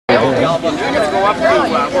go up to,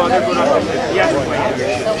 well, they're going up to the yes place.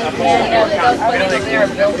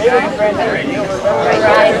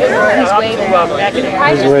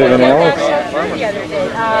 He's waving, Alex.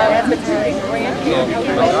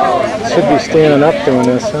 Should be standing up doing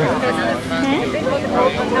this, huh?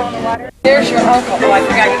 There's your uncle. Oh, I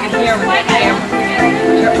forgot you can hear him with the camera.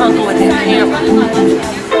 Your uncle with his camera.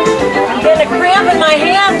 I'm getting a cramp in my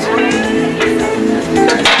hand.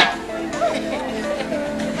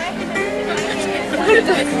 Good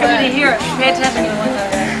to hear it. Pay attention to the ones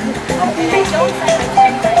over there.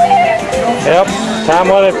 Yep, Tom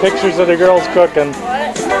wanted pictures of the girls cooking.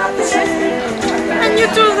 And you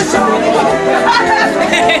do the song.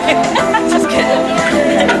 Just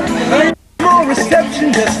kidding.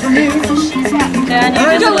 Reception just for me. And you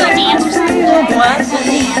just want to dance or something? What?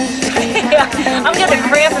 I'm getting a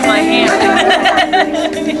cramp in my hand.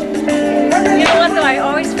 You know what though? I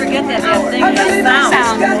always forget that thing has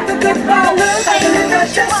sound.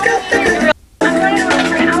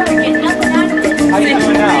 How you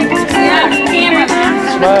doing now?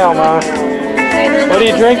 Smile, Ma. What are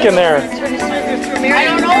you drinking there? I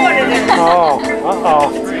don't know what it is. Oh, uh-oh.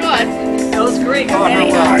 Good. Those Greek.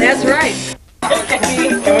 That's right. Can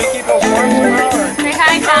we keep those forms around? Say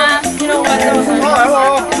hi, Tom. You know what those are? Oh, hello.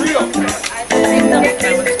 Rio.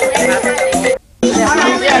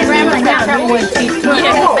 Yeah, Grandma's got her one teeth.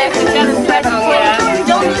 Yeah, back together.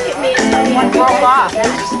 Don't look at me. One broke off.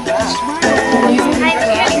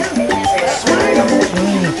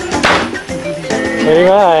 Hey,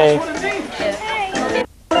 hi.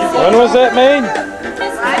 When was that made?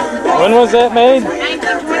 When was that made?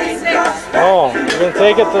 1926. Oh, you're going to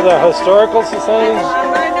take it to the Historical Society?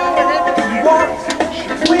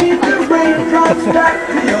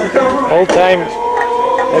 Old time,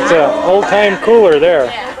 it's an old time cooler there.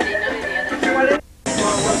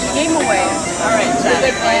 Game away. All right.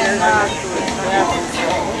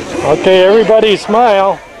 Okay, everybody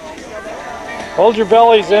smile. Hold your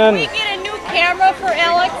bellies in. Can we get a new camera for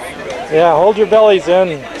Alex? Yeah, hold your bellies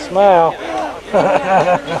in. Smile.